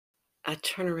I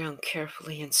turn around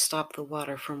carefully and stop the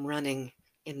water from running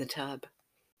in the tub.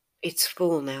 It's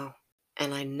full now,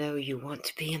 and I know you want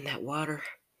to be in that water.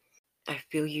 I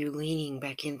feel you leaning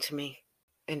back into me,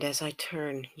 and as I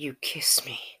turn, you kiss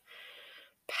me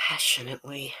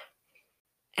passionately,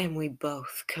 and we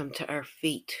both come to our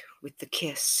feet with the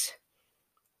kiss.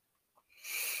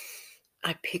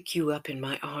 I pick you up in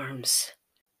my arms,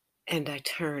 and I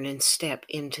turn and step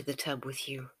into the tub with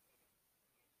you.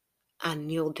 I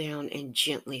kneel down and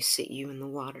gently sit you in the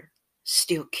water,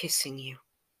 still kissing you.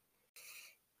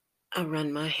 I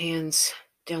run my hands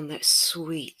down that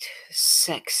sweet,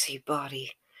 sexy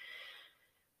body,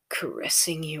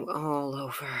 caressing you all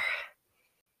over.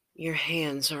 Your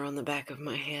hands are on the back of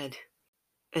my head,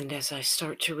 and as I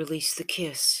start to release the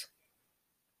kiss,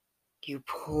 you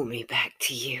pull me back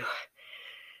to you.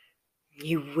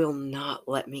 You will not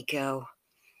let me go.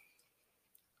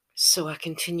 So I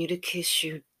continue to kiss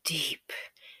you deep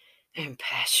and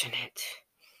passionate.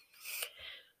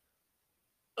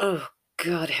 Oh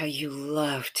God, how you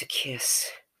love to kiss.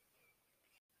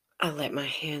 I let my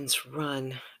hands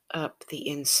run up the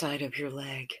inside of your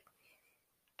leg,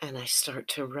 and I start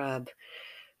to rub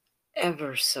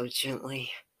ever so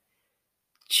gently,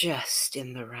 just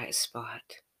in the right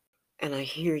spot. And I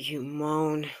hear you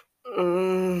moan.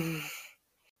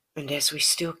 And as we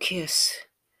still kiss,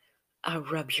 I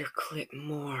rub your clit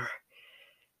more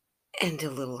and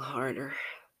a little harder,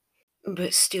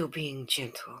 but still being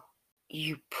gentle.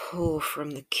 You pull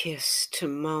from the kiss to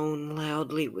moan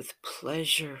loudly with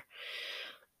pleasure.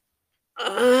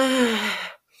 I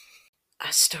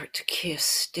start to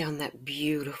kiss down that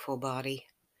beautiful body.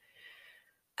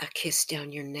 I kiss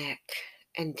down your neck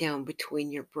and down between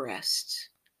your breasts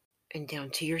and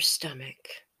down to your stomach.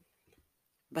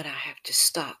 But I have to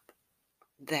stop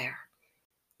there.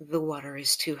 The water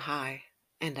is too high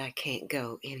and I can't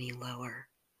go any lower.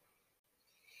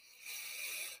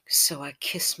 So I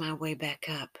kiss my way back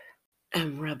up.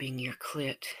 I'm rubbing your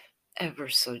clit ever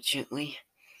so gently,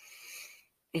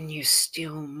 and you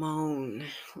still moan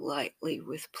lightly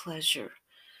with pleasure.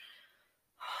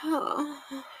 And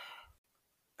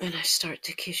I start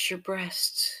to kiss your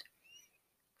breasts.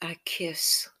 I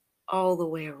kiss all the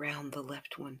way around the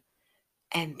left one,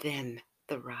 and then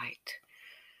the right,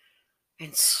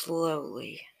 and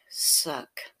slowly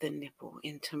suck the nipple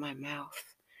into my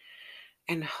mouth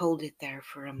and hold it there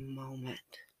for a moment,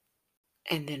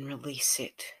 and then release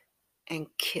it and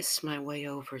kiss my way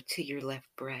over to your left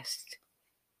breast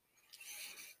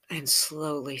and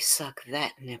slowly suck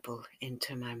that nipple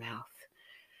into my mouth.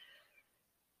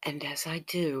 And as I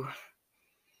do,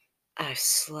 I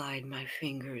slide my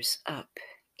fingers up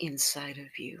inside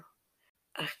of you.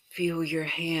 I feel your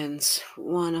hands,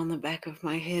 one on the back of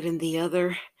my head and the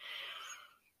other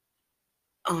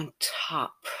on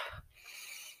top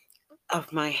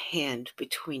of my hand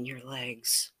between your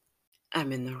legs.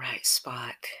 I'm in the right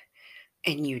spot,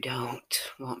 and you don't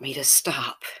want me to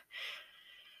stop.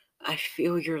 I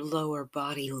feel your lower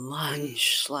body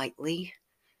lunge slightly,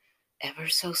 ever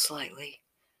so slightly,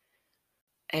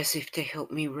 as if to help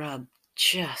me rub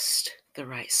just the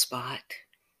right spot.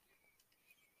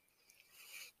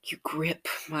 You grip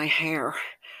my hair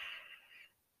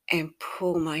and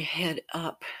pull my head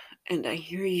up, and I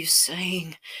hear you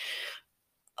saying,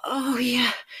 "Oh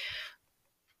yeah,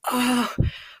 oh,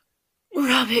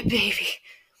 rub it, baby."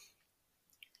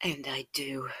 And I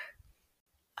do.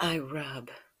 I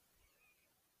rub,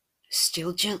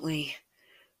 still gently,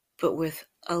 but with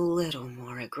a little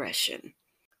more aggression,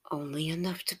 only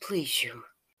enough to please you.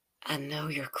 I know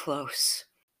you're close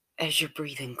as your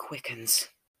breathing quickens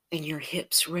and your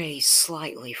hips raise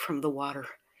slightly from the water.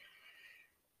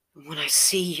 When I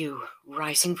see you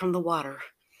rising from the water,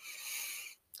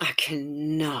 I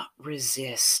cannot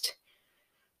resist,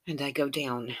 and I go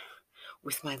down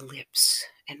with my lips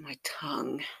and my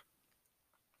tongue.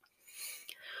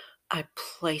 I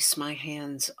place my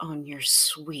hands on your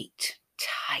sweet,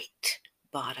 tight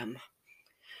bottom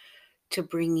to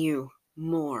bring you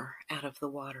more out of the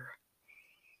water.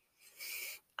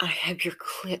 I have your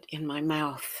clit in my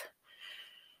mouth,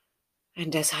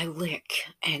 and as I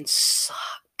lick and suck,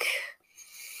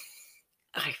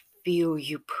 I feel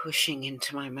you pushing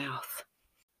into my mouth.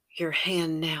 Your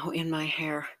hand now in my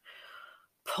hair,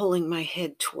 pulling my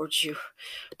head towards you,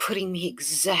 putting me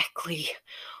exactly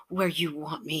where you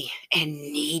want me and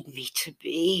need me to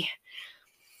be.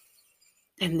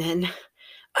 And then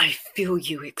I feel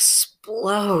you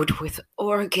explode with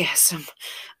orgasm.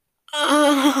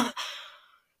 I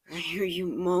hear you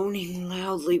moaning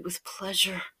loudly with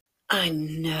pleasure. I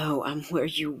know I'm where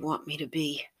you want me to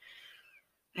be.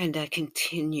 And I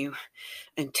continue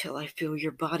until I feel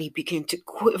your body begin to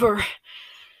quiver.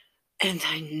 And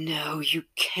I know you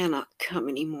cannot come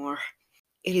anymore.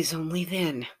 It is only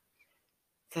then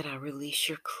that I release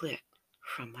your clit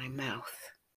from my mouth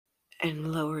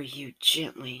and lower you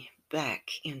gently back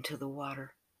into the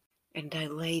water. And I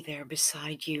lay there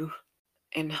beside you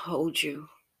and hold you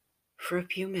for a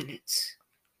few minutes.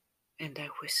 And I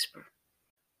whisper,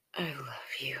 I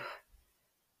love you.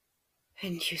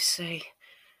 And you say,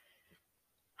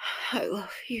 I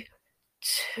love you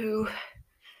too.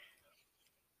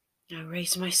 I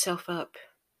raise myself up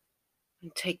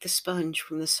and take the sponge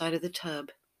from the side of the tub,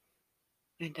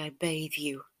 and I bathe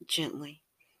you gently.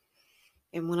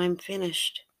 And when I'm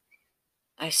finished,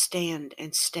 I stand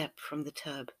and step from the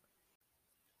tub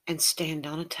and stand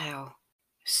on a towel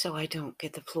so I don't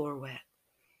get the floor wet.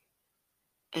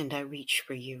 And I reach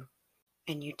for you,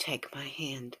 and you take my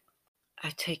hand.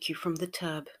 I take you from the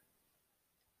tub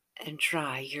and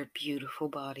dry your beautiful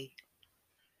body.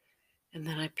 And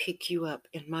then I pick you up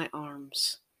in my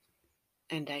arms,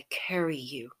 and I carry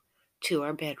you to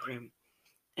our bedroom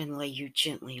and lay you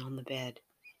gently on the bed.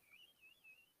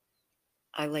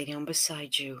 I lay down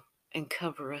beside you and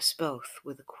cover us both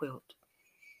with a quilt.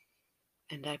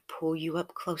 And I pull you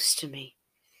up close to me,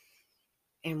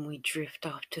 and we drift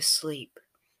off to sleep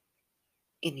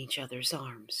in each other's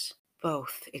arms,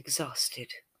 both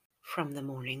exhausted from the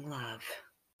morning love.